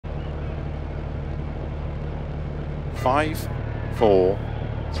5, 4,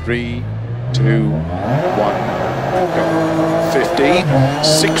 3, 2, 1, go. 50,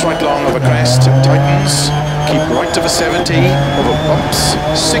 6 right long over crest, tightens, keep right over 70, over bumps,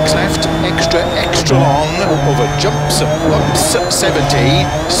 6 left, extra long, over jumps and bumps, 70,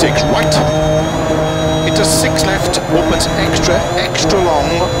 6 right, into 6 left, opens extra long,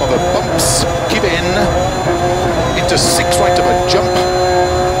 over bumps, keep in, into 6 right over jump,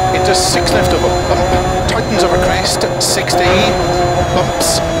 into 6 left over bump, tightens over crest, 60,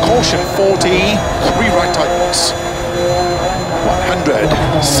 bumps, caution 40, 3 right tightens, 100,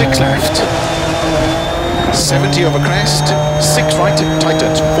 6 left, 70 over crest, 6 right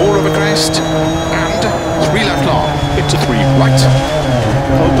tightens, 4 over crest, and 3 left long, into 3 right,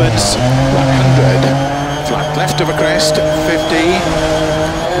 opens, 100, flat left over crest, 50,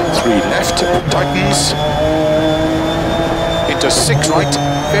 3 left tightens, into 6 right,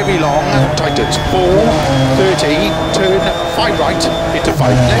 very long, tightens 4, 30, turn 5 right, into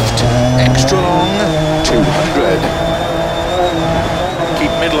 5 left, extra long, 200.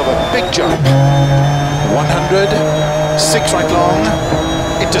 Keep middle of a big jump, 100, 6 right long,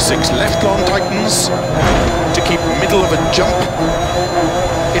 into 6 left long, tightens, to keep middle of a jump,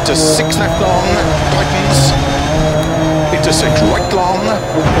 into 6 left long, tightens, into 6 right long,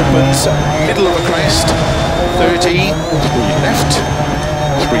 opens, middle of a crest, 30, 3 left,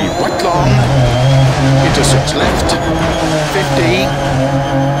 3 right long, into 6 left, 50,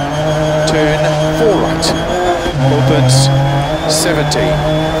 turn 4 right, opens, 70,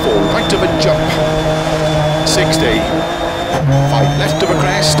 4 right of a jump, 60, 5 left of a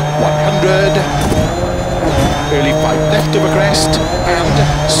crest, 100, early 5 left of a crest, and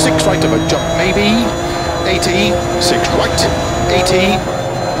 6 right of a jump maybe, 80, 6 right, 80,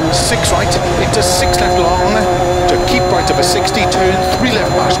 6 right, into 6 left long, to keep right of a 60, turn 3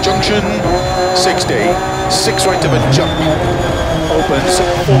 left past junction, 60, 6 right of a jump, opens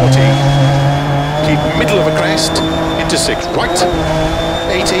 40, keep middle of a crest, into 6 right,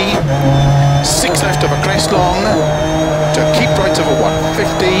 80, 6 left of a crest long, to keep right of a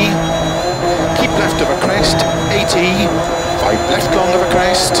 150, keep left of a crest, 80, 5 left long of a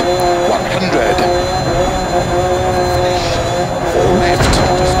crest, 100, finish, 4 left,